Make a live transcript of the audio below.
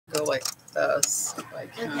go like this if I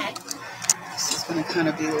can. Okay. This is going to kind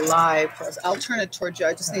of be live for us. I'll turn it towards you.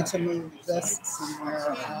 I just need to move this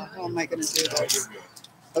somewhere. How am I going to do this?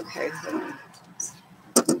 Okay.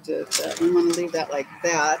 We did that. We want to leave that like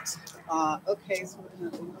that. Okay, so we're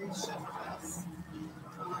going to reshift this.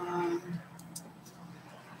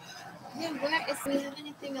 Yeah, where is, do we have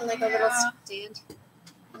anything like a little stand?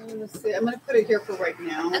 I'm going to see. I'm going to put it here for right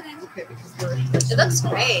now. Okay. Because we're. It looks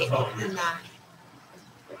great in that.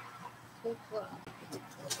 Cool, cool.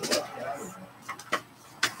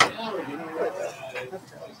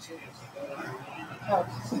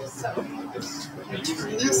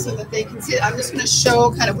 This so that they can see it. I'm just going to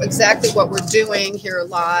show kind of exactly what we're doing here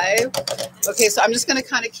live. Okay, so I'm just going to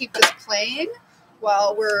kind of keep this playing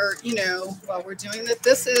while we're, while we're doing that.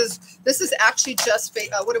 This is actually just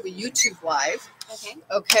what are we, YouTube live? Okay.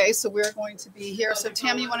 Okay, so we're going to be here. So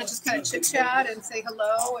Tami, you want to just kind of chit chat and say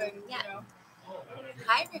hello and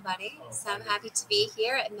Hi, everybody. So I'm happy to be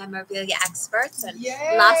here at Memorabilia Experts in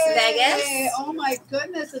Yay! Las Vegas. Oh my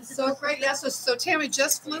goodness, it's so great. Yeah, so Tami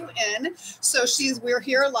just flew in. So we're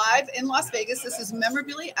here live in Las Vegas. This is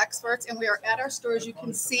Memorabilia Experts, and we are at our store. As you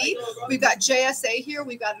can see, we've got JSA here.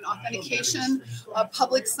 We've got an authentication,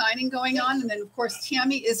 public signing going on, and then of course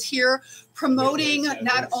Tami is here promoting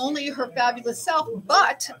not only her fabulous self,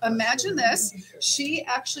 but imagine this, she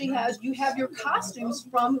actually you have your costumes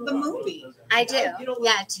from the movie. I do.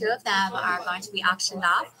 Yeah, 2 of them are going to be auctioned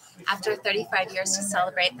off after 35 years to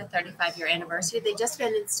celebrate the 35-year anniversary. They've just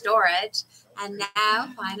been in storage, and now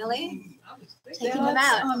finally taking them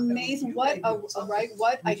out. That's amazing. What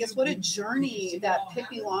a journey that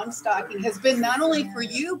Pippi Longstocking has been, not only for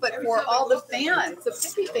you, but for all the fans, the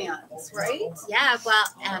Pippi fans, right? Yeah, well,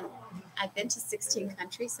 I've been to 16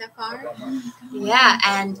 countries so far. Yeah,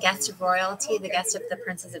 and guest of royalty, the guest of the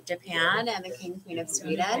Princes of Japan and the King and Queen of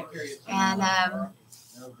Sweden. And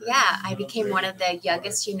I became one of the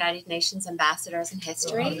youngest United Nations ambassadors in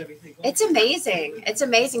history. It's amazing. It's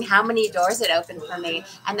amazing how many doors it opened for me,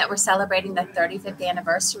 and that we're celebrating the 35th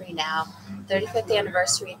anniversary now. 35th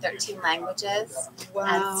anniversary, 13 languages,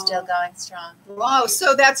 and still going strong. Wow!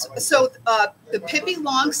 So the Pippi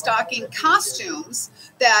Longstocking costumes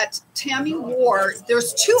that Tami wore.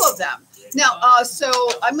 There's 2 of them now. So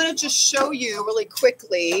I'm going to just show you really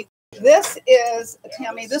quickly. This is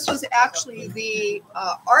Tami. This was actually the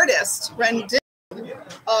artist rendition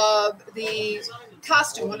of the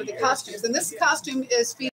costume, one of the costumes, and this costume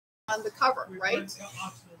is featured on the cover, right?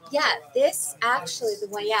 Yeah, this actually,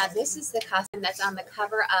 this is the costume that's on the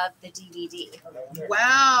cover of the DVD.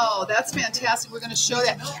 Wow, that's fantastic. We're going to show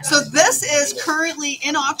that. So this is currently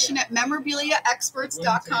in auction at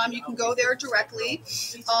memorabiliaexperts.com. You can go there directly,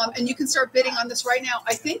 and you can start bidding on this right now.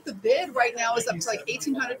 I think the bid right now is up to like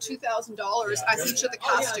 $1,800, $2,000 on each of the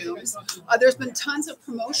costumes. There's been tons of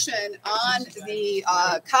promotion on the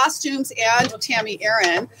costumes and Tami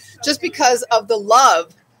Erin, just because of the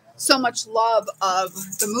love. So much love of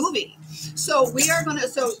the movie. So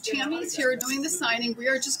Tami's here doing the signing. We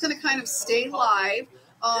are just going to kind of stay live.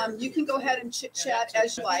 You can go ahead and chit chat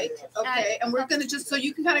as you like. Okay. And we're going to so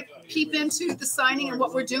you can kind of peep into the signing and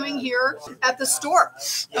what we're doing here at the store.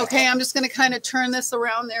 Okay. I'm just going to kind of turn this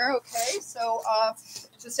around there. Okay. So,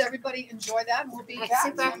 just everybody enjoy that, and we'll be back.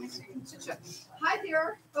 Super. Hi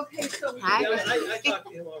there. Okay. So hi. I talked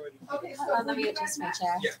to him already. Okay. So let me adjust my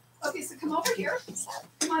chair. Yeah. Okay, so come over here.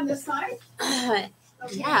 Come on this side. Okay,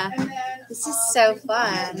 yeah, and then, this is so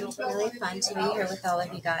fun. Really fun to be here with all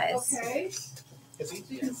of you guys. Okay. So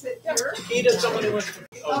you can sit here.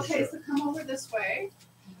 Okay, so come over this way.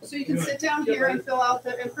 So you can sit down here and fill out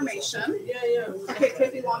the information. Yeah. Okay,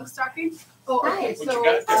 Pippi Longstocking. Oh, okay. What So you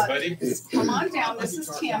got there, buddy? come on down. This is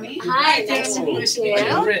Tami. Hi, nice to meet you.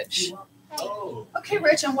 Rich. Oh. Okay,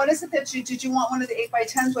 Rich. And what is it that did you want one of the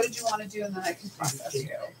 8x10s? What did you want to do, and then I can process you.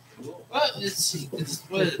 Well, it's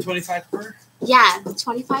what is it, 25 per? Yeah,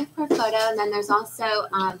 25 per photo, and then there's also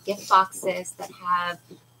gift boxes that have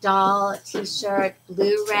doll, T-shirt,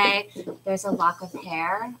 Blu-ray. There's a lock of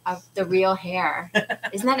hair, of the real hair.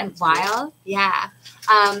 Isn't that wild? Yeah.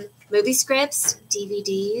 Movie scripts,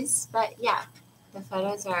 DVDs, but yeah, the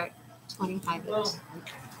photos are 25 each. Well,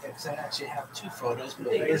 because I actually have 2 photos,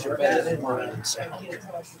 but yours are better than mine. So.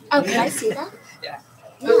 Oh, can I see that? Yeah.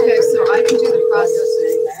 Okay, so I can do the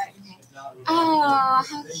processing. Oh,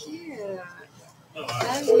 how cute. Oh,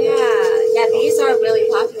 yeah. Yeah, these are really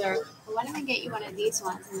popular. Well, why don't I get you one of these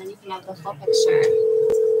ones, and then you can have the full picture.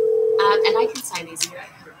 And I can sign these.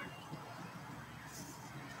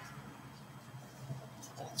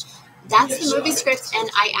 That's the movie script, and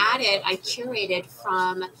I curated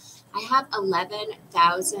from I have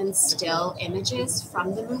 11,000 still images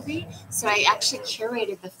from the movie. So I actually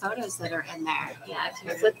curated the photos that are in there. Yeah, if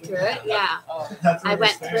you flip through it, yeah. I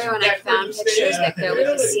went through and I found pictures that go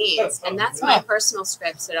with the scenes. And that's my personal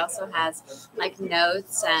script. So it also has like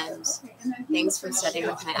notes and things from studying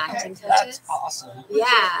with my acting coaches. That's awesome.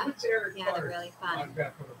 Yeah. Yeah, they're really fun.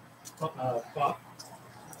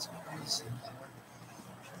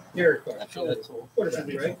 Here, That's really cool. what is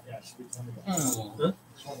it, right? Huh?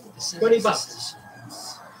 $20.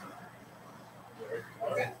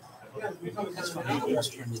 That's funny. I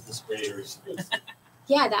almost printed this picture.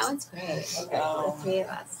 Yeah, that one's great. The three of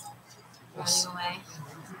us running away.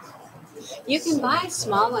 You can buy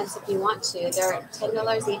small ones if you want to. They're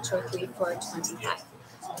 $10 each or 3 for $25.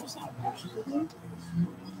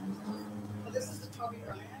 This is the Toby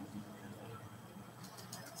Ryan.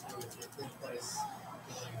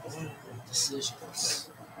 Decisions.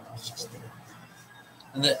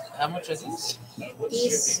 And the, how much are these? The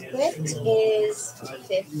script is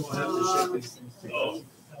 $50.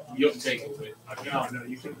 You'll take it. No,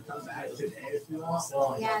 you can come back today if you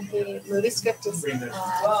want. Yeah, the movie script is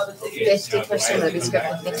 50% movie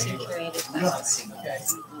script with 15 curated photos.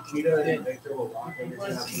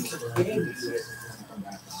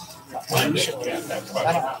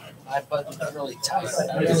 My budget's really tight.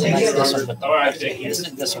 I really like this one with the monkey.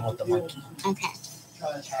 Isn't this one with the monkey? Okay.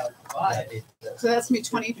 So that's me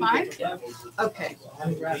 25? Okay.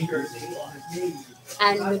 And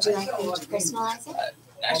would you like me to personalize it?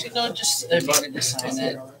 Actually, no, just everybody to sign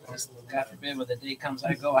it. God forbid, when the day comes,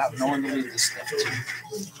 I go out, no one will leave this stuff to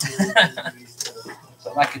me. So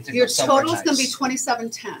I could Your total's gonna be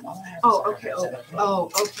 2710. Oh, okay. Oh,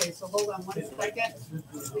 okay. So hold on 1 second. I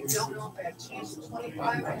don't know if I have changed to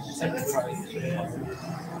 25.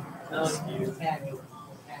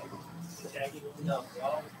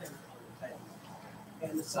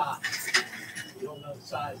 And the size. You don't know the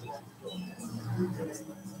size of it.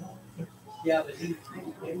 Yeah, but he. In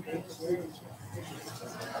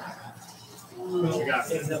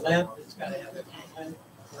the length, it's gotta have it.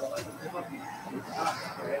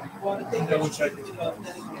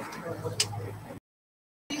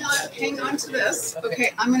 Hang on to this.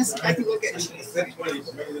 Okay, I'm gonna see if I can go get cheese.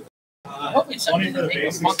 Hopefully somebody that make a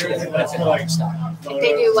Funkos that's in Longstocking. If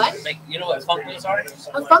they do what? Make, you know what Funkos are?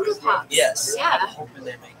 Oh, Funko Pops. Yes. Yeah. I'm hoping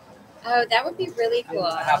they make. Oh, that would be really cool.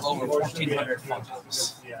 I have over 1,400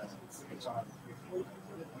 Funkos.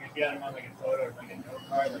 Get them on like a photo or like a note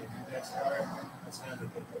card, like a index card. That's kind of the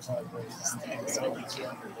probably place. So it'll be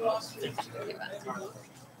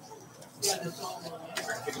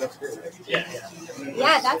 $200.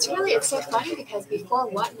 Yeah, that's really, it's so funny because before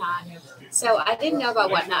Whatnot, so I didn't know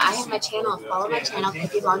about Whatnot. I have my channel, follow my channel,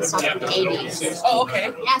 Pippi Longstocking 80s. Oh,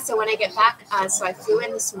 okay. Yeah, so when I get back, so I flew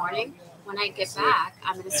in this morning. When I get back,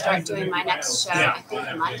 I'm going to start doing my next show, I think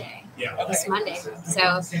Monday. This Monday.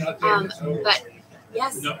 So, but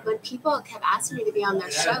yes, when people kept asking me to be on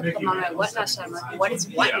their show, come on my Whatnot show, I'm like, what is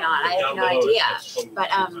Whatnot? I have no idea.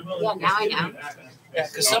 But yeah, now I know. Yeah,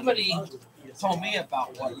 because somebody told me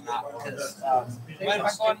about Whatnot. Because mind if I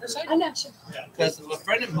go on this side? Oh, no, sure. Because a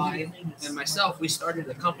friend of mine and myself, we started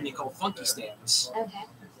a company called Funky Stands, Okay.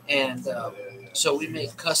 and so we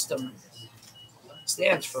make custom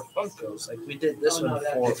stands for Funkos. Like we did this one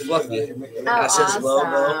for Fluffy. That says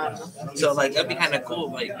logo. So like that'd be kind of cool.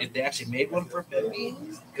 Like if they actually made one for Pippi,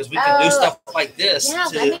 because we can do stuff like this. Yeah,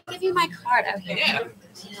 let me give you my card out here. Yeah.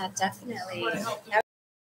 Yeah, definitely.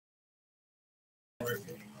 Do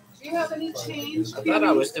you have any change? I thought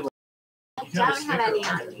I was doing. I don't have any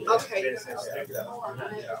on me. Okay.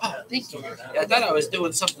 Oh, thank you. Yeah, I thought I was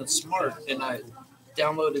doing something smart, and I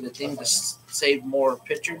downloaded a thing to save more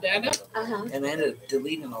picture data, Uh-huh. and I ended up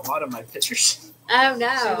deleting a lot of my pictures. Oh,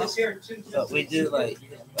 no. But we do like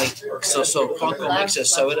so Funko makes a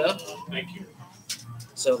soda.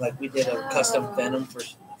 So like we did a custom Venom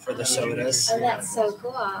for the sodas. Oh, that's so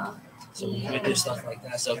cool. So we do stuff like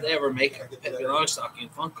that. So if they ever make a Pippi Longstocking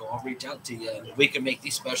Funko, I'll reach out to you and we can make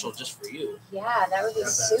these special just for you. Yeah, that would be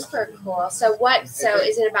super cool. So what? So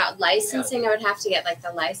is it about licensing? I would have to get like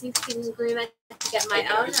the licensing agreement to get my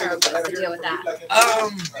own, or what's the deal with that?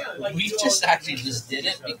 We just actually just did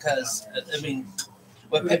it because I mean,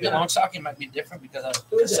 with Pippi Longstocking might be different because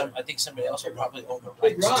I think somebody else will probably own the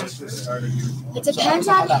rights. It depends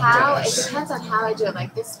on how. It depends on how I do it.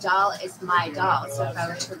 Like this doll is my doll, so if I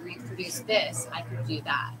were to reproduce this, I could do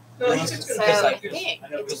that. So I think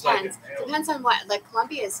it depends. Depends on what. Like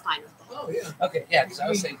Columbia is fine with it. Okay, yeah, because I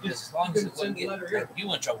was saying as long as it wouldn't get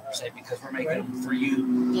you in trouble per se, because we're making them for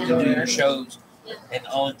you to do your shows. And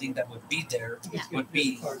the only thing that would be there Yeah. would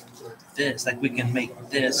be this. Like we can make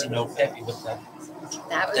this, Pippi with That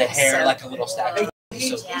would the be hair so like a little statue.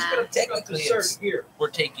 So Yeah. technically, we're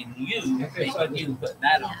taking you, making you, putting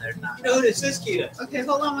that on there. Not You know who this is, Keita? Okay,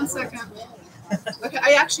 hold on one second. Okay,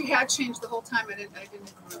 I actually had changed the whole time. I didn't even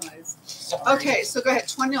realize. Okay, so go ahead.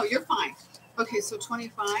 20. No, you're fine. Okay, so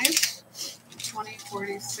 25, 20,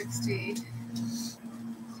 40, 60,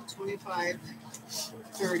 25,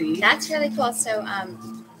 30. That's really cool. So,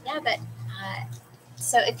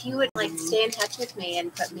 so if you would like stay in touch with me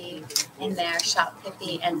and put me in there, Shop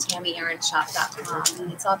Pippi and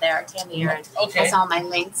TamiErinShop.com. It's all there. Tami Erin has all my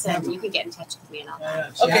links, and you can get in touch with me and all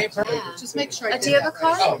that. Okay, perfect. Yeah. Just make sure I Do you have a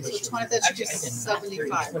card? So 20, that should be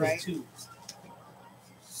 75, right?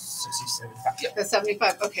 65. Yep. That's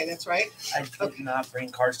 75. Okay, that's right. I did not bring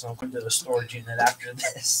cards, so I'm going to the storage unit after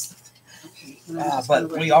this.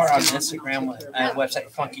 But we are on Instagram with website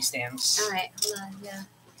Funky Stamps. All right, hold on. Yeah.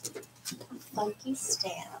 Funky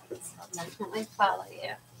Stamps. I'll definitely follow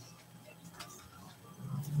you.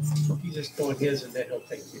 You just go in his and then he'll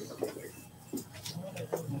take you.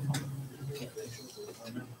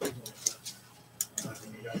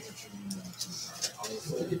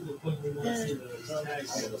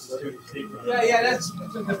 Yeah, that's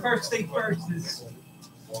the first thing first is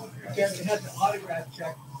you have to have the autograph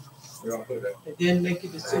check and then make a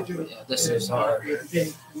decision. Yeah, this is our.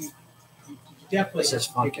 Then you definitely. This is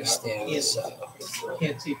Funky Stamps.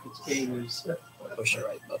 Can't see if it's gamers. Push the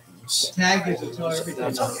right buttons. Tag is a total everything.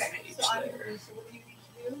 That's on the Okay. page So I'm, there. so what do you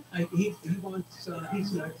need to do? He wants,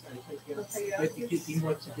 he's next, I think, yeah. Okay, yeah. But he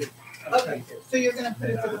wants to get. Okay, so you're gonna put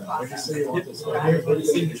it for the process.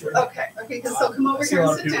 Okay, okay, so come over here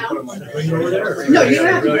and sit down. No, you don't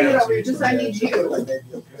have to bring it over, just I need you. Okay.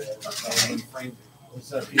 Okay, and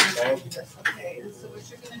so what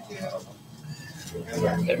you're gonna do.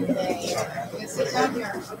 You sit down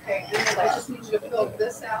here, okay, and then I just need you to fill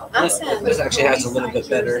this out. Awesome. This actually has a little bit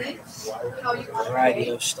better How you want variety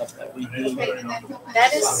of stuff that we do. Okay, and then he'll-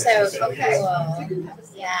 That is so Okay. cool.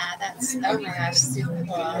 Yeah, that's, oh my gosh, super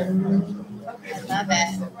cool. I love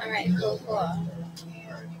it. All right, cool.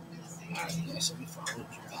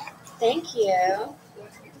 Thank you.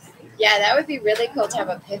 Yeah, that would be really cool to have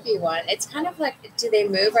a Pippi one. It's kind of like, do they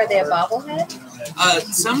move? Are they a bobblehead?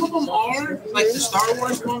 Some of them are, like the Star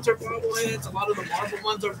Wars ones are bobbleheads. A lot of the Marvel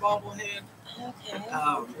ones are bobblehead. Okay.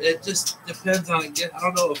 It just depends on, I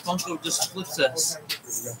don't know if Funko just flips a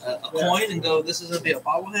coin and go, this is going to be a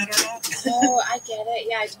bobblehead or not. Oh, I get it.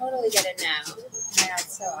 Yeah, I totally get it now. Yeah,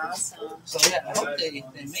 it's so awesome. So yeah, I hope they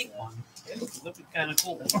make one. It would be kind of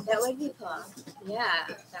cool. That would be cool. Yeah,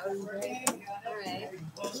 that would be great. All right.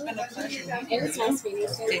 Well, it's been a pleasure. It was nice meeting you.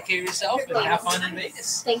 Take care of yourself and have fun in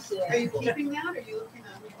Vegas. Thank you. Are you keeping that, or are you looking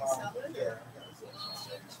at maybe sell it?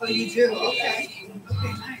 Oh, you do, okay.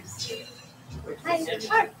 Okay, nice.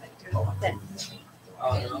 Hi. Then.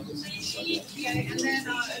 Okay, and then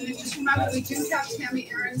just remember, we do have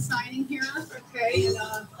Tami Erin signing here, okay? And I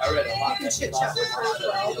read a you lot. can chit chat with her as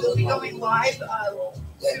well. We'll be going live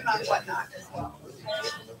soon on Whatnot as well.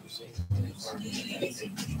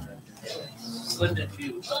 Slimmed and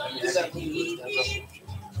few.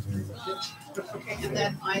 Okay, and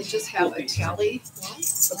then I just have a tally.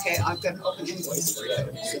 Okay, I've got an open invoice for you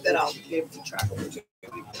so that I'll be able to track what you're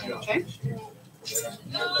doing. Okay?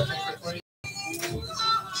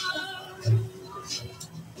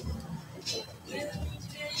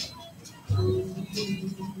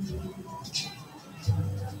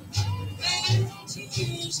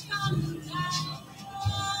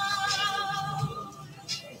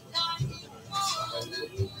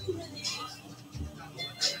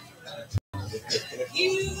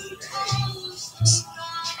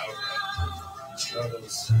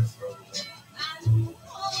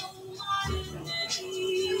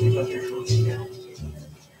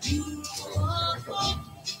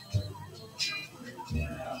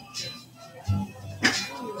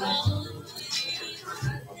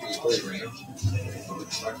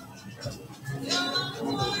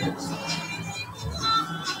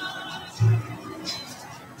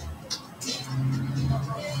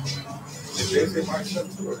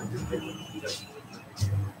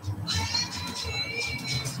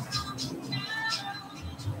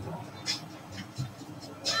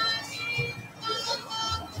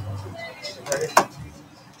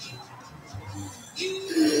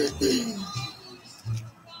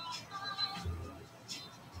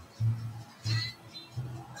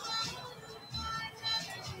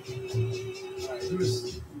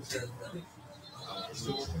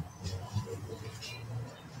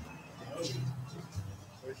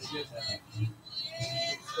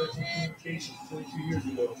 Communications 22 years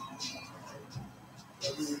ago. Yeah.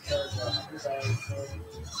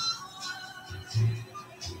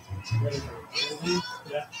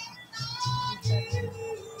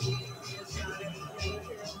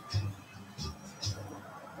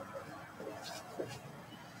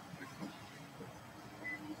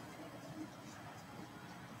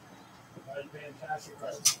 Fantastic.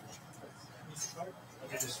 Let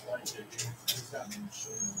me just wipe it. It's got me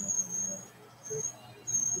showing.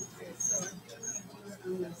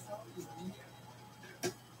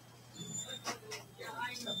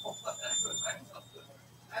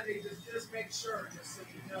 I think just make sure, just so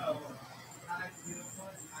you know.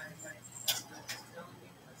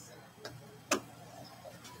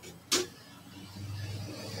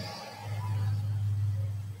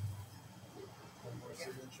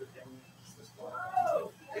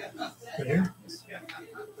 Right here?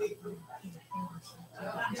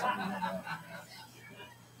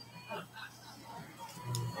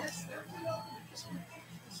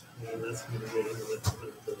 Yeah, that's going to get into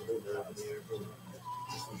the holder up in the air.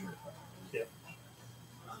 Yeah.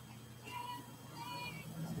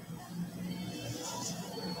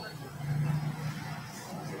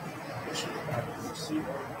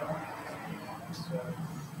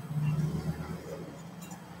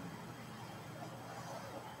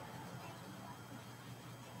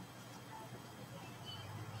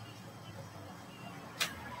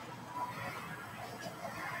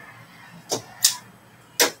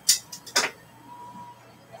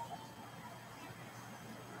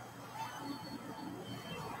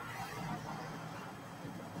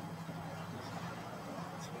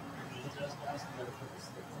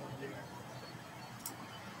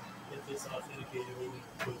 If it's authenticated, we need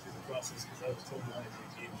to go through the process because I was told that it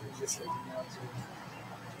came through just like now.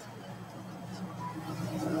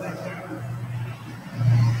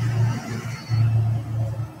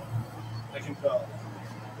 I can call.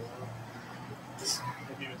 Just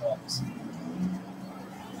maybe with office.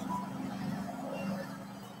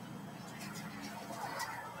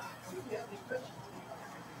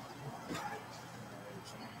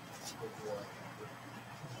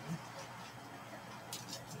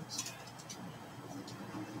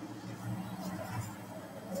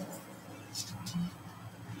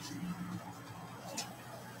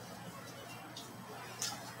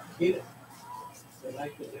 Get it. They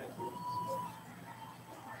like it.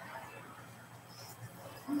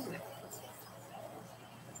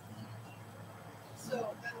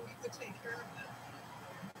 So then we could take care of that.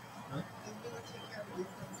 Huh? Then we would take care of it.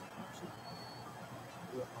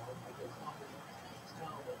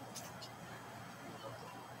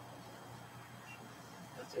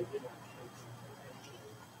 That's a good one.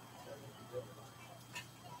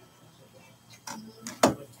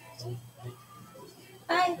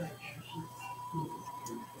 Bye.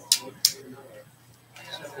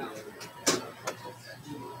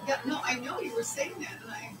 Yeah, no, I know you were saying that,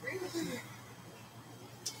 and I agree with you.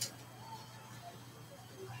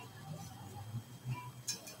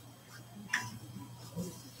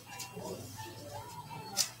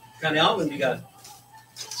 What kind of album you got?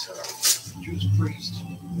 Judas Priest.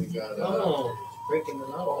 We got Oh, breaking the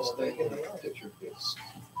Paul law. Stanley picture fits.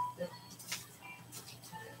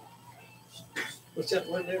 What's that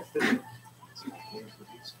one there?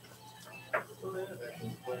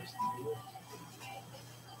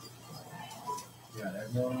 Yeah,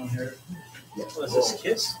 everyone on here. Yeah. Was this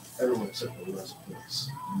Kiss? Everyone except for the rest of us.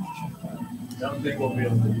 I don't think we'll be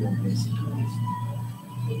able to do it.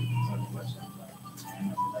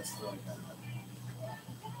 That's really kind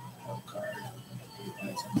of card.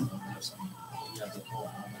 You have the whole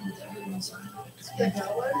album with everyone signed it.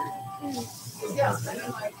 Yeah, I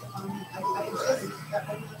mean, like, I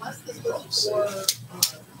mean, unless this was for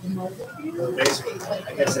the mobile computer. Basically,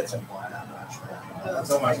 I guess it's implied. I'm not sure. That's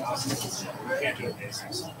all my boss. We can't do it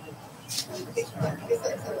basics.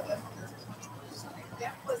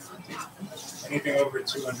 Anything over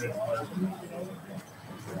 $200.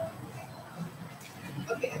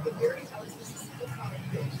 Okay, I could already tell us this is the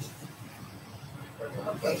product page.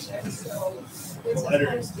 Okay, so. The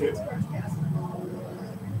letters too.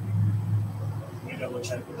 We double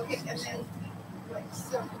check. Okay, and then, like,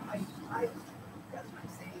 so, I, that's what I'm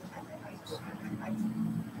saying, I'm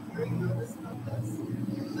very nervous about this.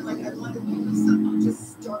 And like, I wanted to do something,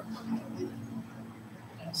 just start looking at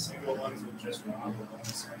it. Single ones with just Rob and one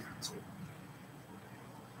second too.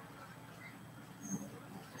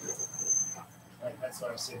 That's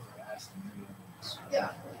what I say for asking.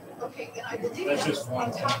 Yeah, okay, and I believe That's that just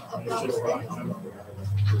one. on top of It's just those, one.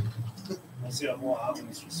 I see a whole album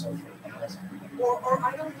is just so or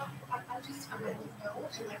I don't know, I don't know,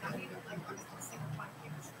 and like, I need to, like, honestly, say, my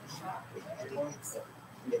parents in the shop,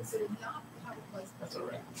 and it's not how it was That's all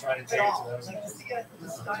right. I'm trying to at change all. those. Like, just to get the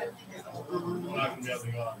style is all I'm not gonna be able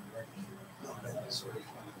to go on.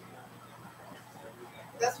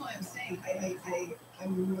 That's why I'm saying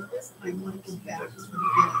I'm nervous. I want to go back to the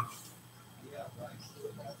beginning.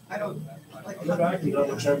 I don't like. I'll go back and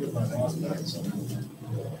double check with my boss.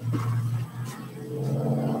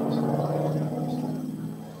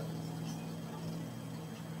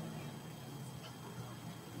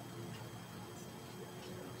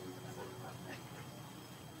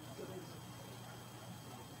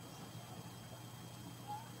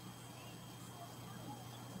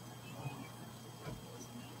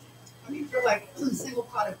 I mean, for like single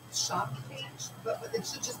product shop page, but it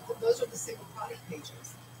should just those are the single product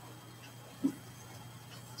pages.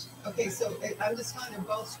 Okay, so I'm just telling they're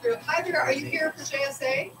both screwed up. Hi there, are you here for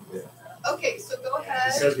JSA? Yeah. Okay, so go ahead.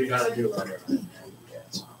 It says we gotta do it.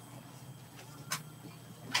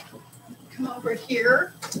 Come over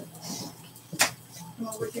here. Come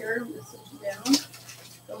over here. Just sit you down.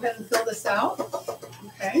 Go ahead and fill this out.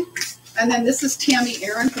 Okay. And then this is Tami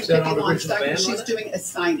Erin from Is that Pippi on the original Longstocking. band She's on it? doing a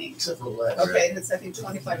signing. Except for the letter. Okay, and it's I think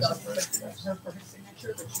 $25 for her signature, but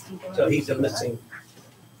she can go So ahead he's a and do that. missing.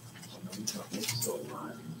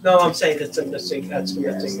 No, I'm saying it's a missing, that's a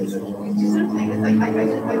missing. Something, it's like,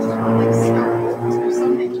 I just want to like start over or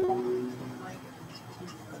something.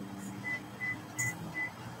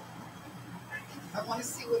 I want to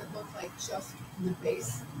see what it looks like just in the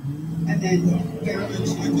base, and then barely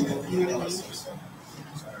change it, you know what I mean?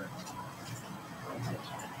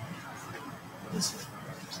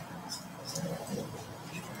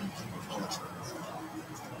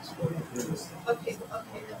 Okay,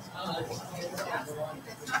 okay. That's not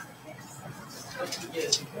the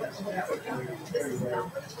case. Whatever. This is not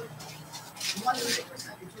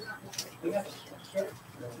 100%. You're not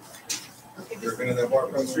okay, this Working in that bar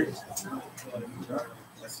across the street?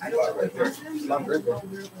 I don't know what yours is. Not great, though.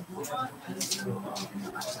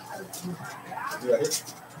 Yeah.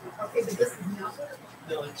 Okay, but this is not.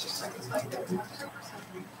 No, it's just. I can tell you that 100%.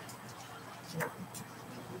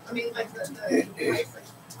 I mean, like the price, like.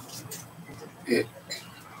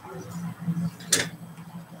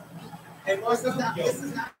 Hey, This is not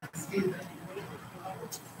standard.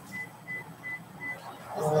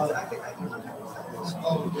 This is, I can 100%.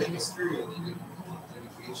 Oh, the mystery of the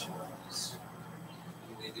dedication is,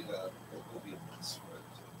 they did a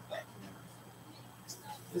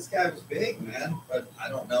this guy was big, man, but I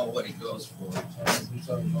don't know what he goes for.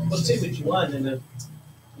 Well, see what you want and then.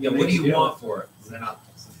 Yeah, what do you want for it? They're not.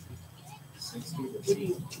 What do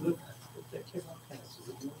you, look,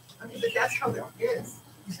 I mean, but that's how it is.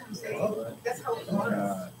 You see what I'm saying? That's how it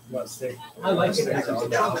was. I like it. That's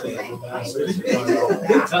what I'm saying.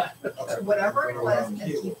 Whatever it was, and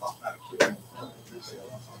keep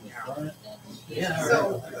Yeah.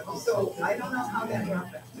 So I don't know how that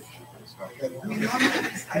happened. I mean, normally,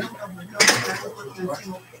 I don't know, normally I would work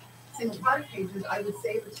on single product pages, I would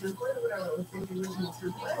save a template or whatever, I would save the original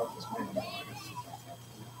template.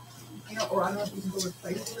 You know, or I don't know if you can go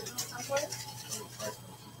replace the original template.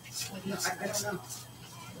 You know, I don't know.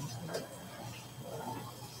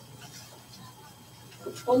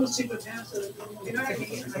 Almost see what happens. You know what I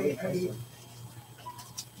mean?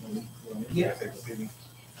 Yeah.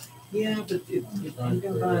 Yeah, but if you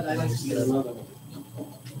go by it, I like to get another one.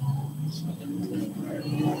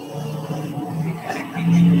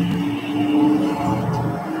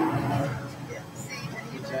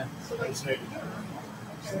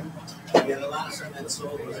 Yeah, the last one that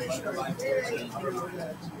sold was like 514.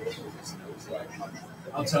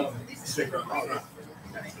 I'll tell them, stick around.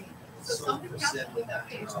 So something happened with that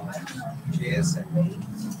page, I don't know. JSA.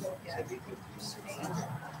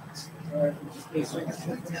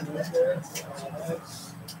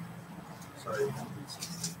 Sorry.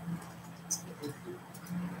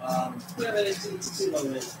 Yeah, but it's too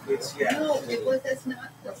low. It's, yeah. No, it was, that's not.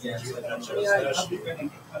 Yeah, That should be ready.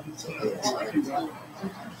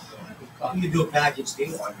 You can do a package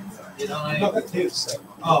deal. You know, No, that is so.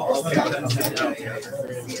 oh, okay.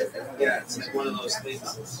 Yeah, it's like one of those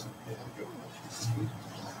things.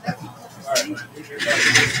 All right, man.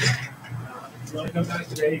 You wanna come back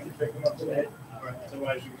today, you can pick them up today.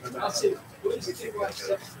 Otherwise, you can come back. I'll see. What is it? Should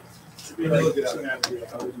be like 2.5 3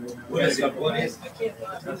 hours. What is it? What is?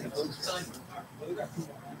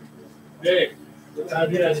 Hey, what time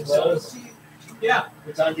do you guys close? Yeah,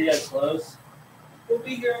 What time do you guys close? we'll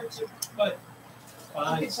be here until, but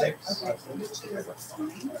 5, 6.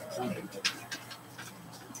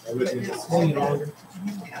 Maybe longer.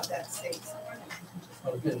 You have that saved somewhere.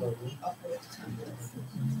 Oh, good, lovely. I'll put it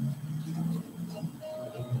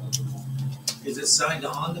to Is it signed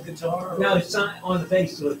on the guitar? No, it's not on the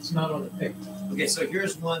bass, so it's not on the pick. Okay, so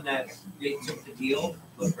here's one that they took the deal.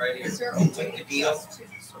 Look right here. Is there They a took way the deal just to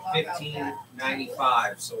for swap out that?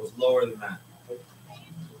 $15.95, so it was lower than that.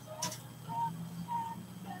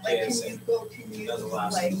 Like, Yeah, can same. you go, can you, Doesn't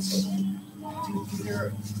last. like, do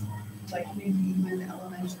either, like, maybe even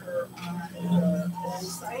Elementor on the old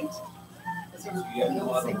site? Is there You have no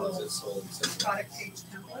no other ones single that sold. Since product page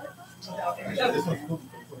template without any? Yeah, this one's cool.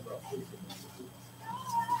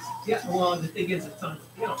 Yeah, well, the thing is, it's on,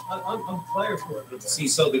 you know, I'm player for it. See,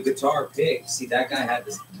 so the guitar pick, see, that guy had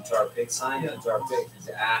this guitar pick sign. The guitar pick is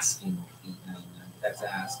asking. That's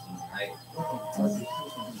asking, right?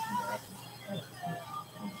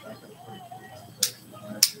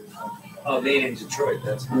 Oh, made in Detroit.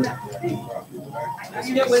 That's good. Yeah,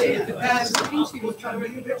 but it depends.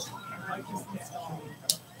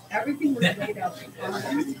 everything was laid out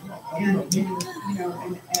beforehand, and, you know,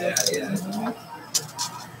 and as. Yeah.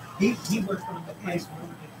 He worked on the place where we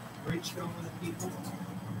did bridge film with the people.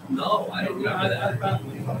 No, I don't know. I thought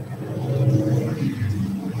we Well,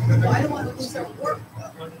 I don't want to lose our work.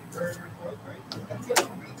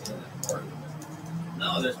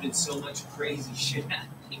 No, there's been so much crazy shit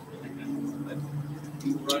happening. Like,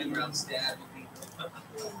 people running around stabbing people. How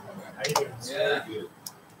you doing? Yeah. Good.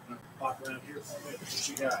 Walk around here. What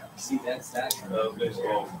you got? See, that's that.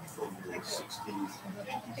 Baseball from your 60s.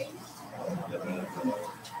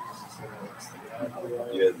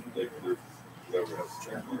 Yeah, they're whoever has the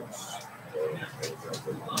checkbooks.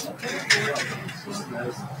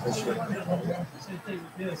 Same thing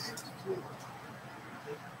with this.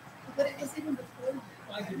 But it is even before.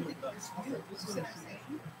 I can do it. This is what I'm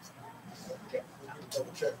saying.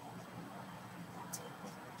 Double check.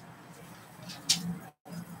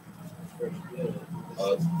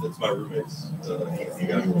 That's my roommate's. You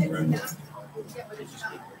got a friend. Yeah, but it's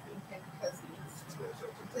not, okay,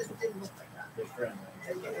 because it didn't look like that. Good friend.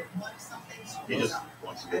 And it wants something He screwed just up.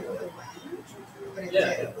 wants I to don't do know it. when, but it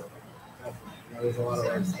Yeah. did. There's a lot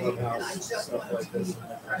So I'm of saying, and I clubhouse just stuff wanted like to be this.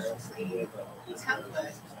 a fresh, clean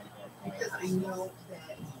template, because I know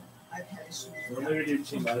that I've had issues When with we do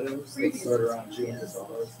team items, they start around June as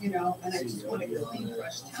always. that, you know, and I just want a clean,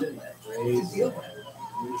 fresh template to deal with.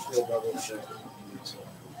 Usually double check if you need to.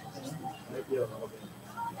 Might be a little bit.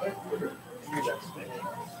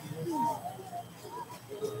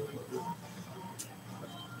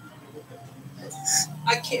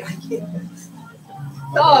 I can't.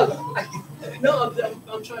 Dog! No,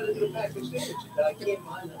 I'm trying to do a package signature, but I can't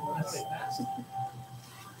find it when I say pass.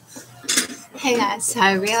 Hey guys, so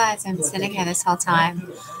I realize I'm sitting here this whole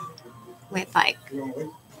time with like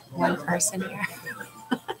one person here.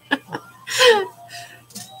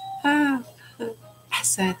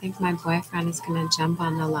 So I think my boyfriend is going to jump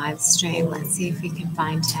on the live stream. Let's see if we can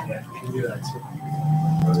find him.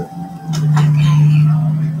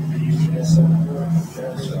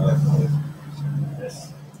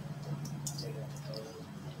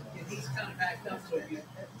 He's kind of backed up, so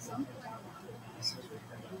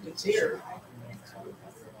it's here.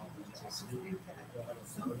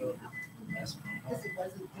 Because it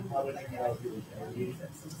wasn't, didn't look like that.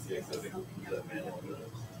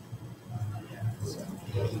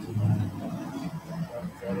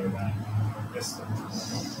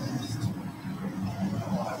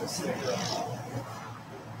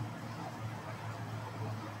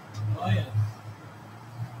 Oh, yeah.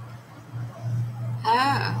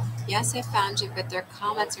 Oh, yes, I found you, but their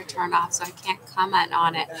comments are turned off, so I can't comment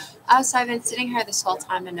on it. Oh, so I've been sitting here this whole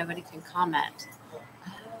time and nobody can comment.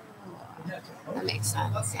 Oh, that makes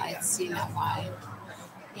sense. I see now why.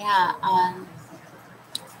 Yeah, I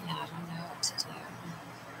don't know what to do.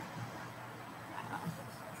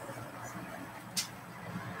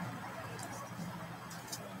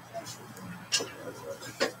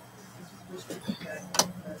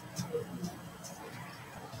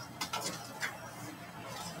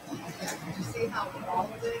 Did you see how all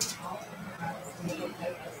of it,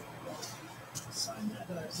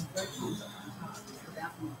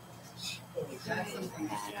 that one? That's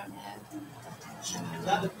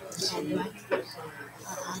something.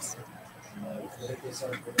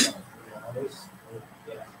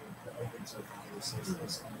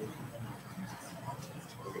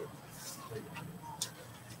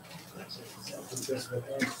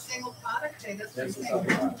 Single product, hey, that's what I'm saying,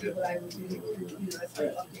 but I would do, that's what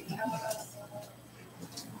I'm updating.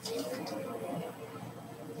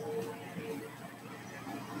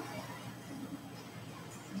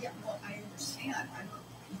 Yeah, well, I understand, I don't,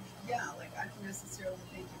 yeah, like, I don't necessarily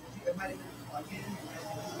think it might have been a plug-in.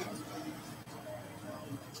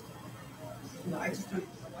 No, I just don't know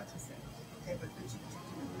what to say. Okay, but could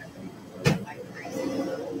you do like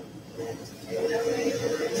crazy?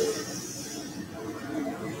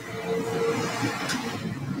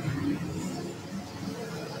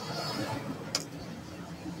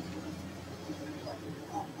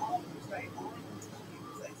 Right.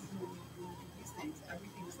 Like, these things,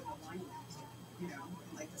 everything's in alignment, you know,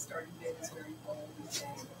 and like the starting bid is very bold and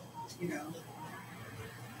vague, you know.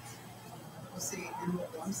 Well, see, and what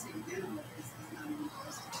I'm seeing now is not even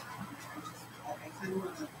close to I kind of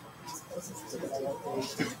want to be as close as possible.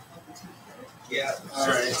 Yeah. All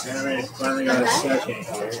right, Tami, finally got a second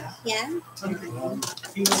here. Yeah. Wow,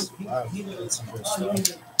 that's some good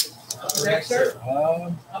stuff. Dexter? I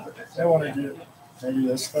want to do. Can I do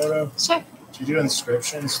this photo? Sure. Do you do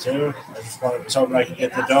inscriptions too? I just wanted to hope I can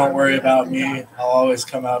get the "Don't worry about me. I'll always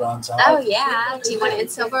come out on top." Oh yeah. Do you want it in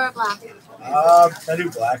silver or black? Can I do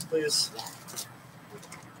black, please?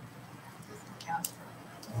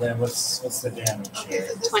 And then what's the damage here?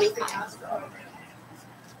 25.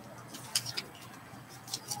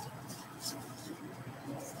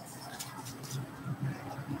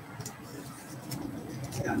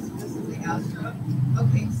 Yeah, so this is the Astra.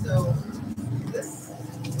 Okay, so this.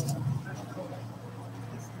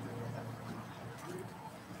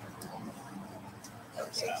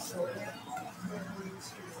 Okay, so we're going to.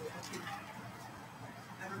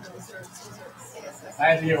 I don't know, is there CSS? I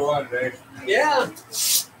had to get one, Vic. Yeah,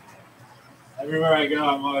 Everywhere I go,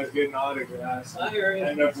 I'm always getting autographs. I hear I you.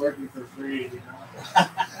 end up working for free. You know? I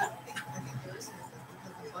think yours is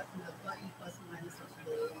because the button plus and minus are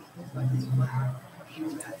blue, the button's black.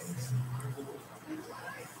 And that's.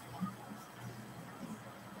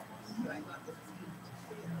 So I got the.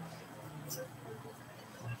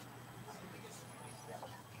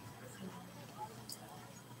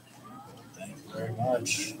 Thank you very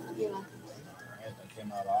much. Yeah. All right, that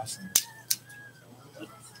came out awesome.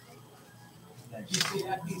 You see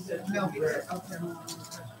that piece of? No, because, okay.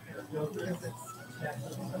 Because it's,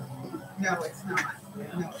 no, it's not. No,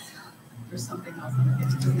 it's not. There's something else in it.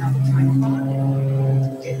 It's now the time clock.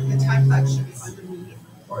 The time clock should be underneath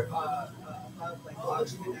or above, like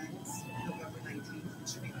auction ends November 19th. It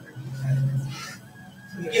should be underneath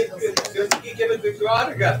that. You give a good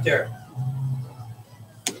autograph there.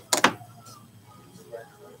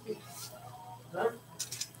 Huh?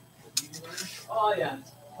 Oh, yeah,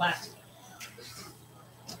 plastic.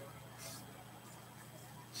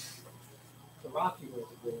 The Rocky was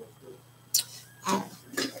a good one, too.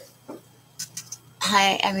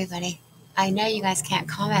 Hi everybody. I know you guys can't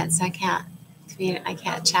comment, so I can't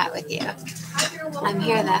chat with you. I'm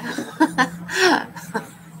here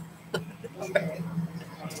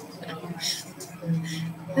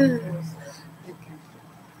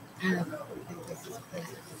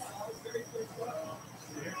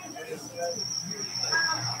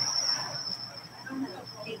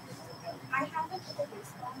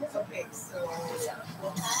Okay, so.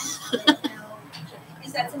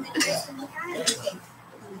 Is that something you guys can look at?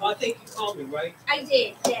 I think you called me, right? I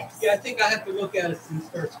did, yes. Yeah, I think I have to look at it these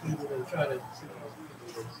first people and try to see what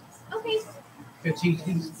it is. Okay. Because he's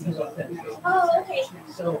authentic. Oh, okay.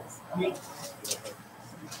 So,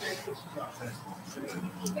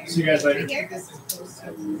 See you guys later. Here? Did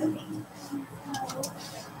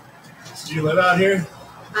you live out here?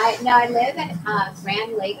 I live at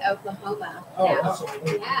Grand Lake, Oklahoma. Oh, now. awesome.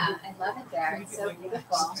 Yeah, I love it there. It's so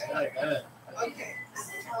beautiful. Yeah, I got it. Okay.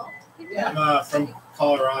 I'm from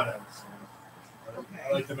Colorado. I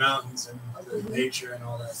Okay. like the mountains and nature and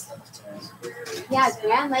all that stuff too. Yeah,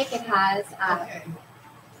 Grand Lake, it has Okay.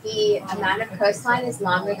 the amount of coastline is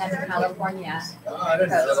longer than California. Oh, I didn't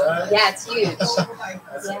know that. Yeah, it's huge. That's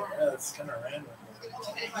kind of random.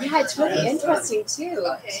 Yeah, it's really interesting too.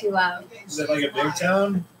 Is it like a big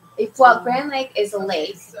town? Well, Grand Lake is a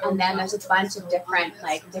lake, and then there's a bunch of different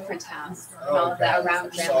towns and all okay. that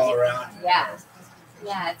around Just Grand all Lake. around.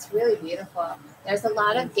 Yeah, it's really beautiful. There's a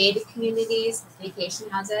lot of gated communities, vacation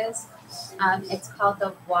houses. It's called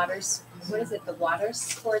the the Water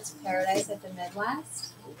Sports Paradise of the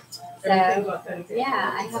Midwest. So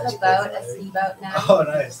yeah, I have a boat, a speedboat now. Oh,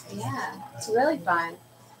 nice. Yeah, it's really fun.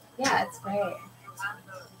 Yeah, it's great.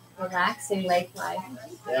 Relaxing lake life.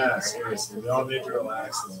 Yeah, seriously. We all need to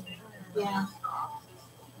relax. Yeah.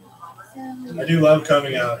 I do love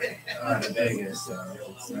coming out to Vegas. So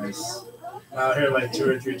it's nice. I'm out here like 2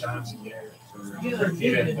 or 3 times a year. Oh,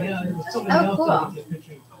 cool. I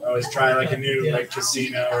always try like a new like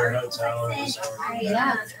casino or hotel or resort.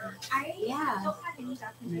 Yeah. I Yeah. don't have any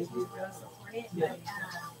documentation to support it, but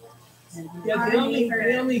Yeah, the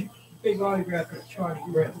only big autograph is Charlie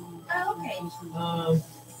Griff. oh, okay. Um,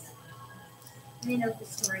 They know the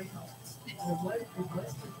story helps.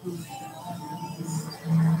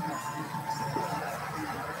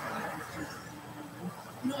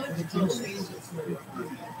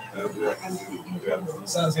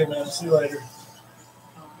 Sounds good, man. See you later.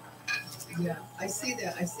 Yeah, I see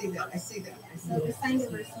that. I see that. I see that. I see that. The sign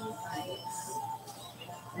of our soul sides.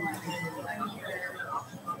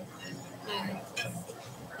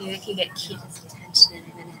 Maybe we can get Keith's attention in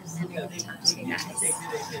a minute and then we can talk to you guys.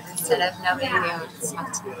 Instead of nobody wants to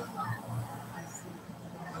talk to you.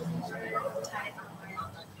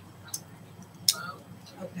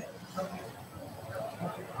 Okay.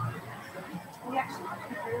 We actually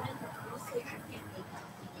prepared it, so I can't make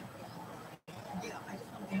Yeah, I just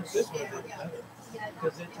want to Use this one yeah, would be yeah. better, Yeah,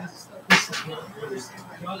 because this is not really,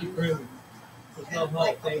 Charlie proven, there's no and, whole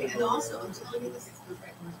like, okay, thing. and also, I'm telling you, this is the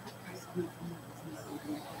right one.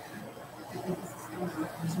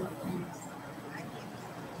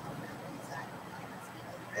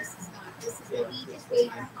 This is not, this is maybe not, just wait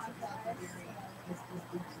back on us. this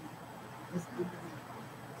is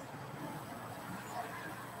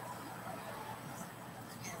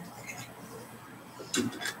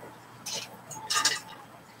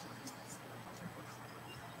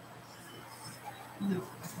no.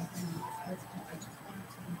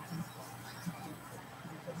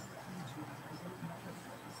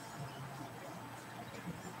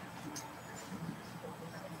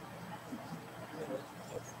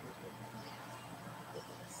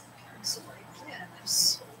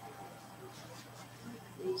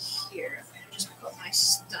 Here, just put my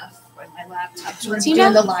stuff on my laptop. So we're Do you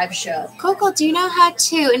doing know- the live show. Coco, do you know how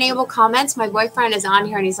to enable comments? My boyfriend is on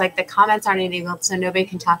here and he's like, the comments aren't enabled, so nobody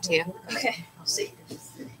can talk to you. Okay, I'll see.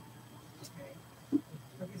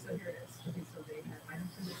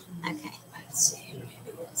 Okay, let's see. Maybe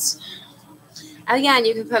it's... Oh, yeah, and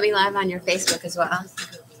you can put me live on your Facebook as well.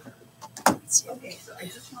 Let's see. Okay, so I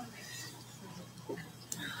just want to make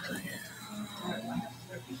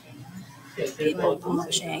People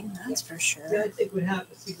watching, that's for Yeah, sure. I think we have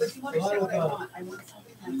to see, but you a want to lot say of, what I want. I want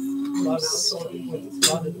something a lot of, that's a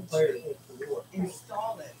lot of the players went to war.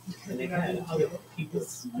 install it. And they had other people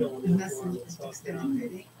going The in message for and is stuff extending down.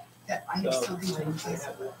 bidding, that I have So, something to I replace.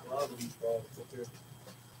 have a lot of these balls, but they're,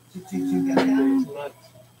 Did you get that? it's not.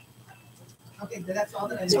 Okay, that's all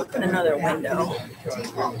that I Let's want. open another window.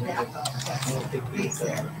 Default backup, that's basic.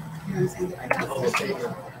 You know what I'm saying? I got something.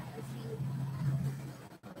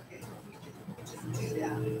 Okay, just do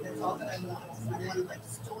that. That's all that I want. I want to like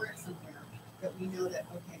store it somewhere that we know that,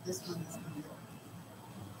 okay, this one is going to work.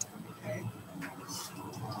 Okay.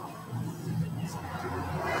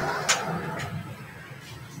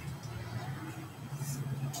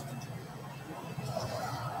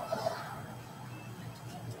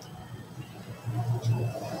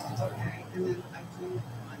 Okay, and then I do want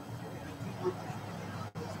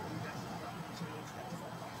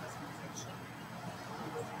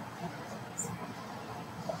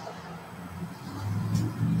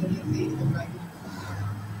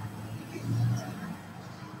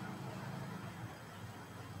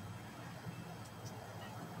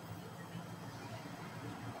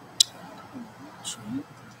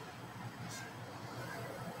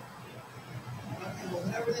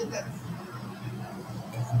whatever it is.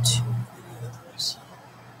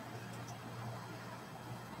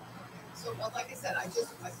 So, well, like I said, I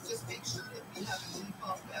just make sure that we have a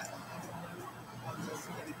default backup. Just so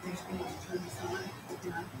that in case we need to turn this on, we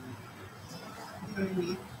can, you know what I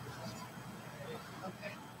mean?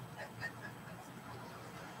 Okay.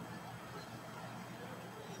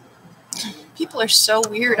 People are so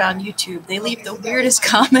weird on YouTube. They leave the weirdest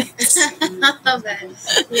comments.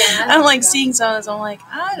 Yeah. I'm like seeing some of those. I'm like,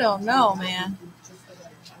 I don't know, man. Just so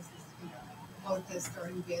that it has this, you know, how it does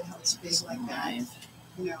starting bid, how it's big like that,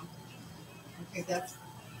 you know. Okay, that's,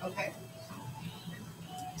 okay.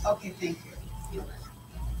 Okay, thank you.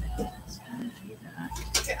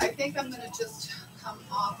 Okay, I think I'm gonna just come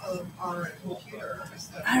off of our computer.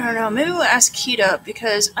 So. I don't know. Maybe we'll ask Keita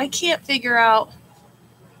because I can't figure out.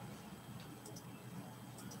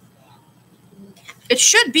 It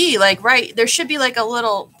should be like right. There should be like a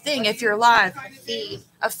little thing if you're live.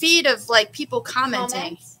 A feed of like people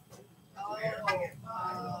commenting. Oh, yeah.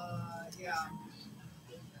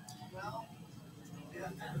 Well,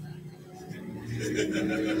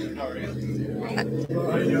 How are you?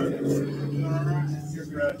 Your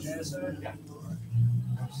garage is I'm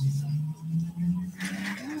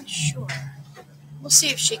not sure. We'll see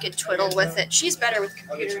if she could twiddle with it. She's better with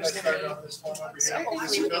computers than me. So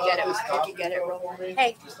hopefully we can get it rolling.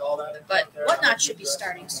 Hey, but Whatnot should be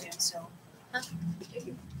starting soon, so. Huh?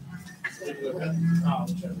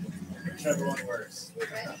 Whichever one works.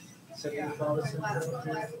 yeah.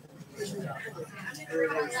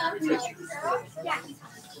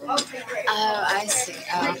 Oh, I see.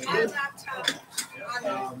 Oh, okay.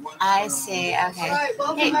 I see. All Okay. right,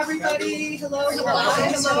 welcome Hey. everybody. Hello,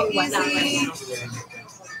 hello, easy.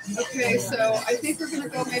 Okay, so I think we're gonna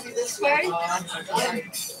go maybe this way.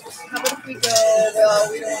 How about if we go?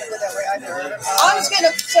 Well, we don't want to go that way either. I was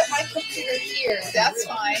gonna set my computer here, That's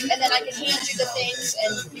fine. and then I can hand you the things,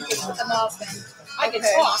 and you can put them up, and I can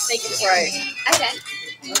Okay. talk. They can hear Right. me. Okay.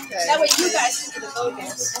 Okay. That way, you guys can do the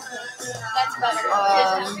bonus. That's better.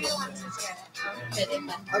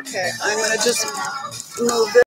 Okay, I'm gonna just move this.